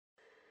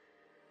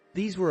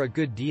These were a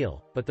good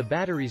deal, but the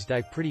batteries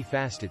die pretty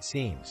fast it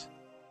seems.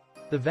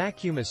 The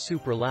vacuum is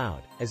super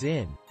loud, as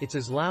in, it's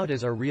as loud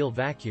as our real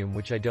vacuum,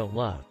 which I don't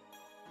love.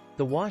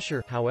 The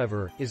washer,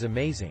 however, is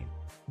amazing.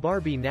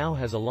 Barbie now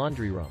has a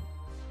laundry room.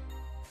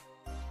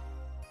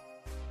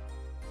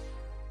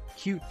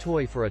 Cute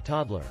toy for a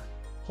toddler.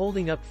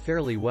 Holding up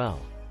fairly well.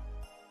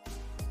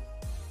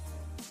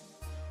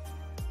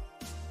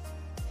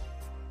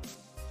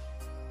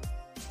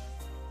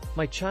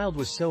 My child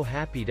was so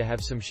happy to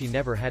have some she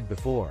never had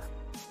before.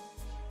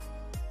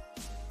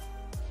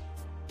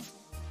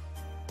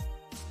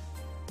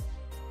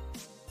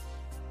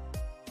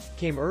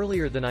 Came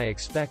earlier than I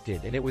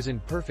expected and it was in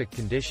perfect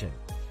condition.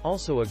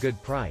 Also a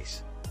good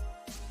price.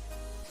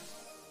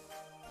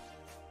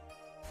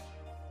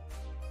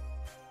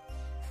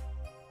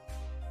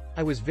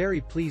 I was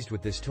very pleased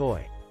with this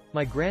toy.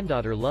 My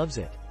granddaughter loves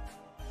it.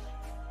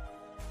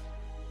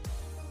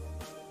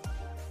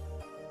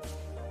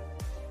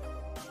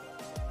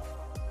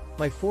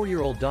 My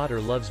 4-year-old daughter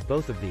loves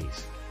both of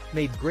these.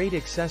 Made great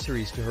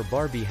accessories to her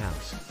Barbie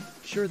house.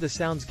 Sure, the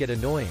sounds get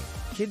annoying.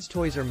 Kids'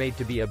 toys are made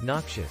to be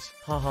obnoxious,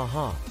 ha ha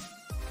ha.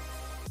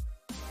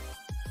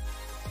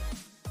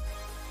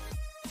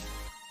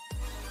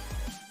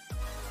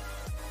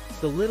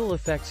 The little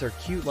effects are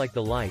cute, like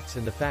the lights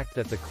and the fact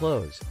that the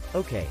clothes,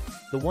 okay,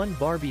 the one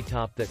Barbie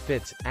top that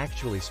fits,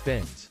 actually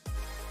spins.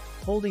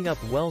 Holding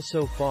up well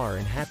so far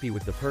and happy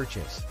with the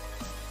purchase.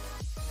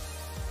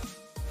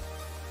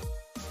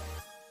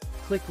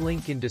 Click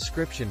link in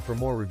description for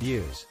more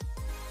reviews.